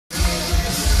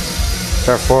It's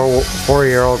our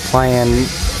four-year-old playing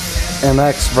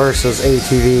MX versus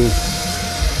ATV.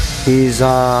 He's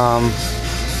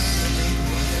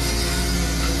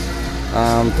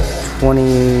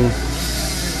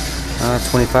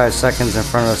 25 seconds in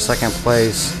front of second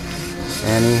place,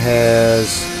 and he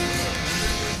has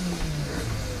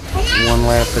one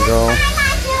lap to go.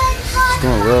 He's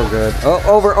doing real good. Oh,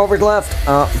 over left.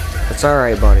 Oh, it's all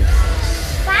right, buddy.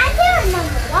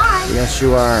 Yes,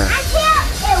 you are.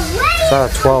 It's out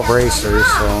of 12 racers,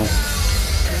 so.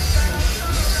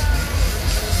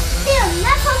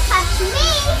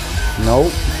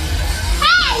 Nope.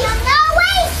 Hey, you're no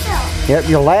racer. Yep,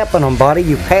 you're lapping them, buddy.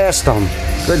 You passed them.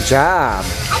 Good job.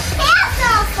 I passed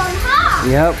off them, huh?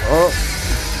 Yep. Oh.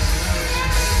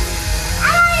 I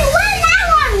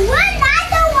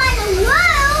don't want to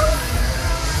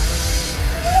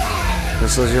lose.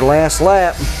 This is your last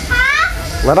lap.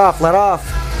 Huh? Let off.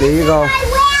 There you go. My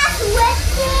last whip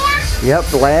there? Yep,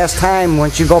 the last time.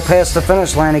 Once you go past the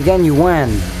finish line again, you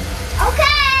win. Okay.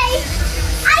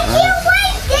 I can't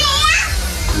wait there.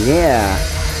 Yeah.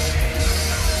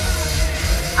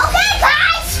 Okay,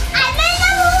 guys. I'm in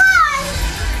 #1.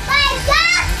 But I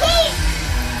gotta keep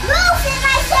moving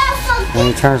myself from When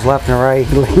he turns left and right,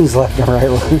 he leans left and right. Now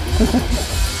I'm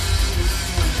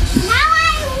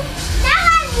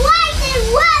right and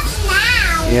left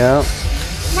now. Yep.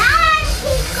 Now I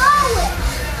keep going.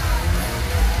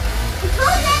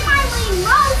 Because if I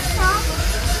remote some.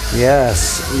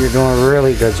 Yes, you're doing a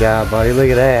really good job, buddy. Look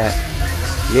at that.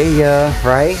 Yeah,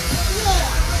 right? Yeah.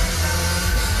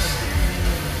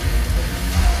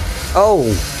 Oh.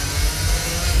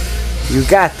 You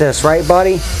got this, right,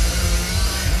 buddy?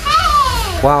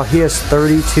 Hey! Wow, he is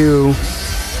 32.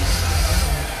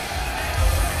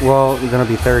 Well, you're going to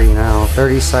be 30 now.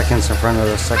 30 seconds in front of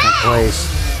the second place.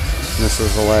 And this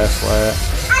is the last lap.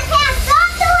 I passed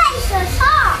off the racers,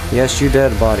 huh? Yes, you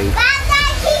did, buddy. But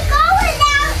I keep going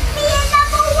now, being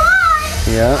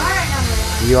 #1. Yeah.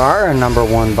 You are a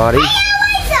 #1, buddy. Hey,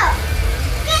 racer!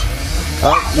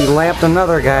 Oh, you lapped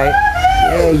another guy.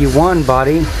 Yeah, you won,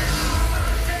 buddy.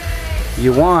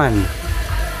 You won.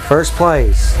 First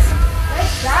place.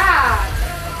 Good job.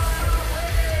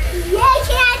 Yeah,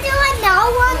 can I do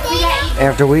another one there?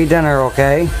 After we dinner,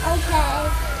 okay? Okay.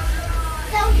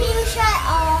 So can you shut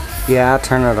off? Yeah, I'll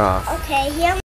turn it off. Okay, here.